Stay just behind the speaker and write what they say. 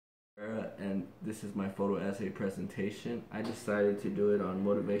This is my photo essay presentation. I decided to do it on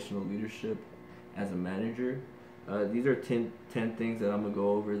motivational leadership as a manager. These are 10 things that I'm going to go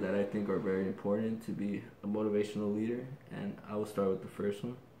over that I think are very important to be a motivational leader, and I will start with the first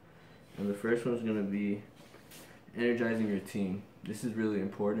one. And the first one is going to be energizing your team. This is really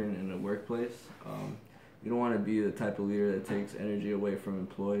important in the workplace. You don't want to be the type of leader that takes energy away from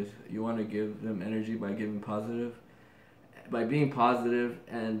employees. You want to give them energy by being positive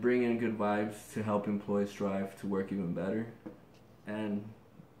and bringing good vibes to help employees strive to work even better, and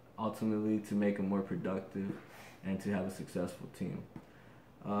ultimately to make them more productive and to have a successful team.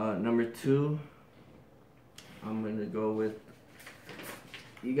 Number 2, I'm going to go with,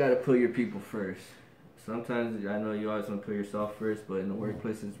 you got to put your people first. Sometimes, I know you always want to put yourself first, but in the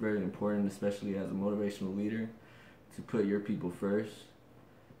workplace it's very important, especially as a motivational leader, to put your people first.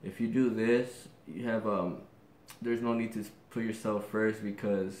 If you do this, you have there's no need to put yourself first,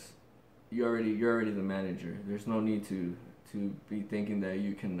 because you're already the manager. There's no need to be thinking that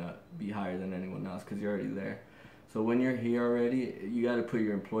you can be higher than anyone else, because you're already there. So when you're here already, you got to put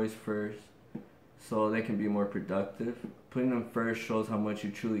your employees first so they can be more productive. Putting them first shows how much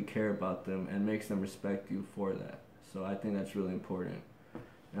you truly care about them and makes them respect you for that. So I think that's really important.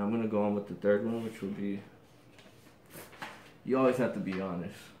 And I'm going to go on with the third one, which will be, you always have to be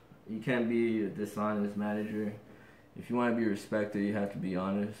honest. You can't be a dishonest manager. If you want to be respected, you have to be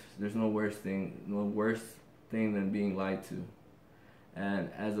honest. There's no worse thing than being lied to. And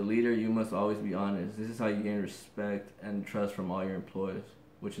as a leader, you must always be honest. This is how you gain respect and trust from all your employees,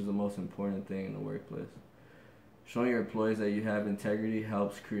 which is the most important thing in the workplace. Showing your employees that you have integrity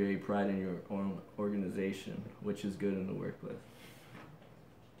helps create pride in your own organization, which is good in the workplace.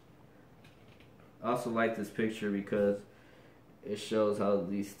 I also like this picture because it shows how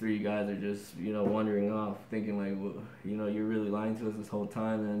these 3 guys are just, wandering off, thinking like, well, you're really lying to us this whole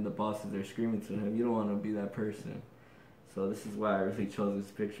time, and the bosses are screaming to him. You don't want to be that person. So this is why I really chose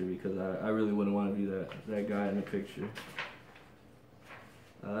this picture, because I really wouldn't want to be that guy in the picture.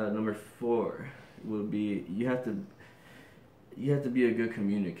 Number 4 will be, you have to be a good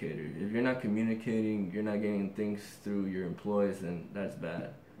communicator. If you're not communicating, you're not getting things through your employees, and that's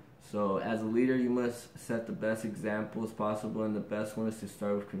bad. So as a leader, you must set the best examples possible, and the best one is to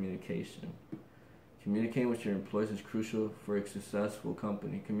start with communication. Communicating with your employees is crucial for a successful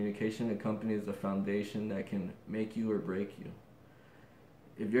company. Communication in a company is the foundation that can make you or break you.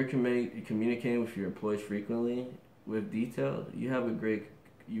 If you're communicating with your employees frequently, with detail, you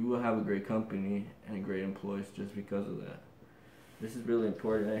will have a great company and great employees just because of that. This is really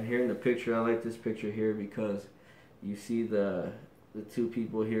important. And here in the picture, I like this picture here because you see the 2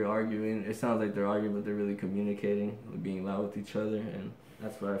 people here arguing. It sounds like they're arguing, but they're really communicating, being loud with each other, and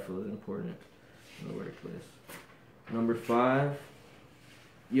that's what I feel is important in the workplace. Number 5,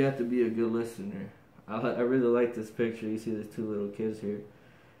 you have to be a good listener. I really like this picture. You see these 2 little kids here.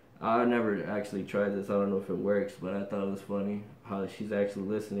 I never actually tried this. I don't know if it works, but I thought it was funny how she's actually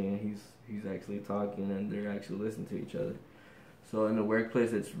listening and he's actually talking, and they're actually listening to each other. So in the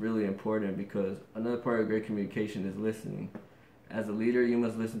workplace, it's really important, because another part of great communication is listening. As a leader, you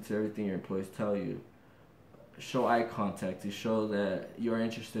must listen to everything your employees tell you. Show eye contact to show that you're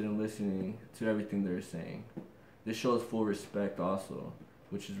interested in listening to everything they're saying. This shows full respect also,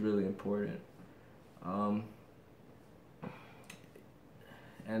 which is really important. And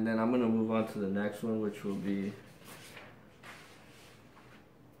then I'm going to move on to the next one, which will be,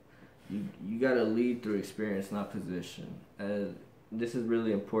 you got to lead through experience, not position. This is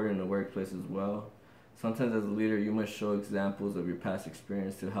really important in the workplace as well. Sometimes as a leader, you must show examples of your past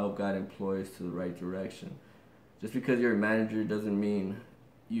experience to help guide employees to the right direction. Just because you're a manager doesn't mean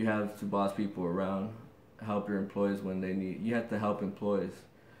you have to boss people around. Help your employees when they need. You have to help employees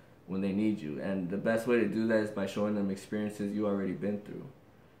when they need you. And the best way to do that is by showing them experiences you already been through.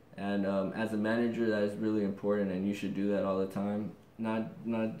 And as a manager, that is really important, and you should do that all the time.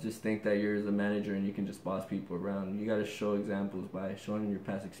 Not just think that you're the manager and you can just boss people around. You got to show examples by showing your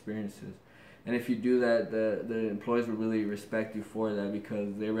past experiences. And if you do that, the employees will really respect you for that,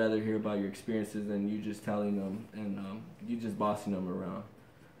 because they rather hear about your experiences than you just telling them and you just bossing them around.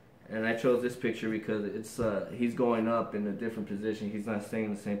 And I chose this picture because it's he's going up in a different position. He's not staying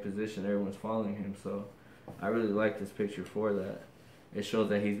in the same position. Everyone's following him. So I really like this picture for that. It shows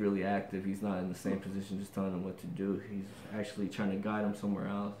that he's really active. He's not in the same position just telling them what to do. He's actually trying to guide them somewhere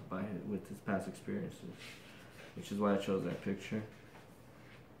else with his past experiences, which is why I chose that picture.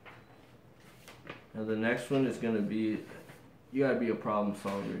 And the next one is going to be, you got to be a problem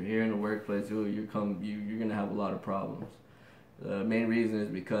solver. Here in the workplace, you're going to have a lot of problems. The main reason is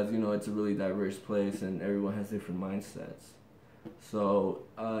because, it's a really diverse place and everyone has different mindsets. So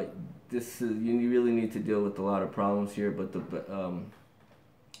this is, you really need to deal with a lot of problems here, but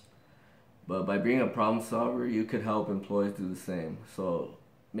by being a problem solver, you could help employees do the same. So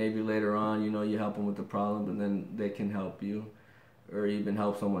maybe later on, you help them with the problem, but then they can help you or even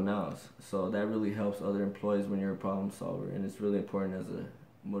help someone else. So that really helps other employees when you're a problem solver, and it's really important as a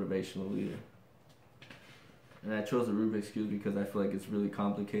motivational leader. And I chose the Rubik's Cube because I feel like it's really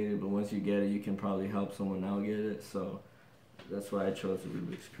complicated, but once you get it, you can probably help someone else get it. So that's why I chose the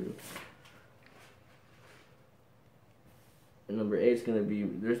Rubik's Cube. And number 8 is going to be,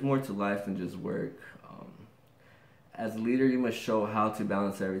 there's more to life than just work. As a leader, you must show how to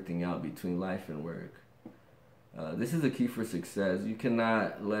balance everything out between life and work. This is the key for success. You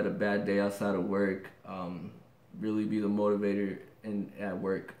cannot let a bad day outside of work really be the motivator at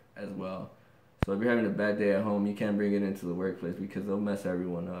work as well. So if you're having a bad day at home, you can't bring it into the workplace because they'll mess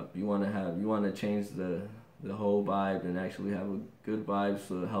everyone up. You want to change the whole vibe and actually have a good vibe,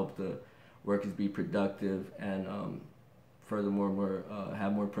 so to help the workers be productive and furthermore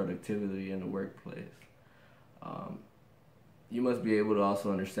have more productivity in the workplace. You must be able to also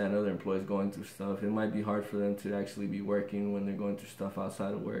understand other employees going through stuff. It might be hard for them to actually be working when they're going through stuff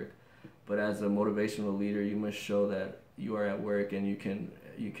outside of work. But as a motivational leader, you must show that you are at work and you can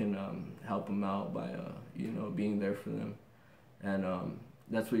help them out by being there for them. And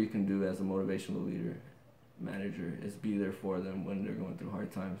that's what you can do as a motivational leader, manager, is be there for them when they're going through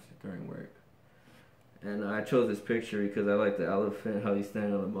hard times during work. And I chose this picture because I like the elephant, how he's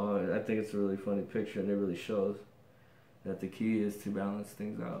standing on the ball. I think it's a really funny picture, and it really shows that the key is to balance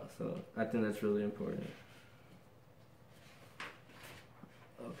things out. So I think that's really important.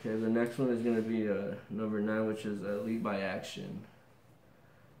 Okay, the next one is going to be number 9, which is lead by action.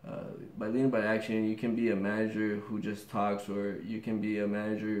 By leading by action, you can be a manager who just talks, or you can be a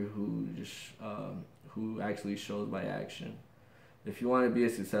manager who actually shows by action. If you want to be a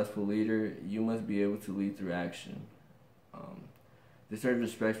successful leader, you must be able to lead through action. This earns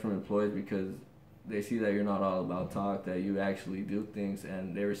respect from employees because they see that you're not all about talk, that you actually do things,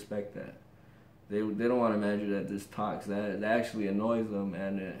 and they respect that. They don't want a manager that just talks. That actually annoys them,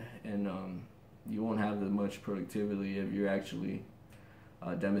 and you won't have as much productivity if you're actually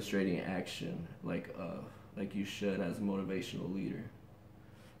demonstrating action like you should as a motivational leader.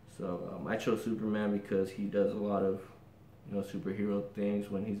 So I chose Superman because he does a lot of superhero things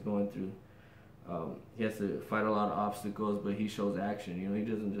when he's going through. He has to fight a lot of obstacles, but he shows action. He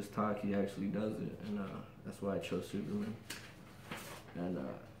doesn't just talk; he actually does it, and that's why I chose Superman. And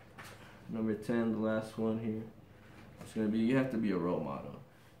number 10, the last one here, it's gonna be, you have to be a role model.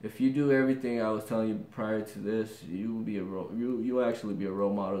 If you do everything I was telling you prior to this, you will actually be a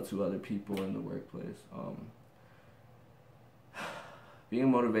role model to other people in the workplace. Being a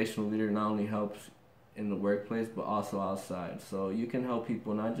motivational leader not only helps in the workplace, but also outside. So you can help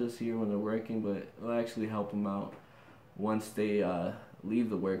people not just here when they're working, but it'll actually help them out once they leave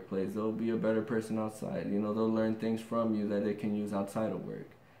the workplace. They'll be a better person outside. They'll learn things from you that they can use outside of work.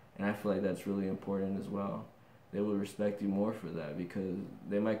 And I feel like that's really important as well. They will respect you more for that because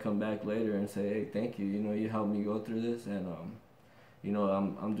they might come back later and say, hey, thank you. You helped me go through this, and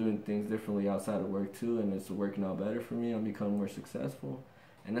I'm doing things differently outside of work too, and it's working out better for me. I'm becoming more successful.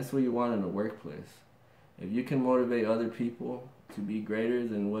 And that's what you want in the workplace. If you can motivate other people to be greater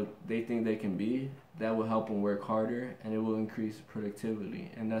than what they think they can be, that will help them work harder, and it will increase productivity.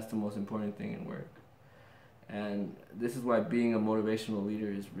 And that's the most important thing in work. And this is why being a motivational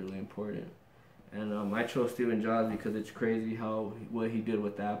leader is really important. And I chose Steve Jobs because it's crazy what he did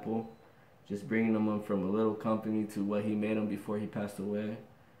with Apple, just bringing them from a little company to what he made them before he passed away.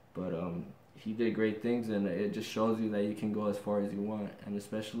 But he did great things, and it just shows you that you can go as far as you want. And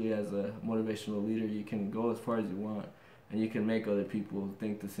especially as a motivational leader, you can go as far as you want, and you can make other people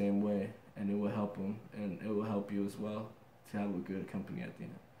think the same way, and it will help them, and it will help you as well to have a good company at the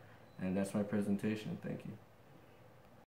end. And that's my presentation. Thank you.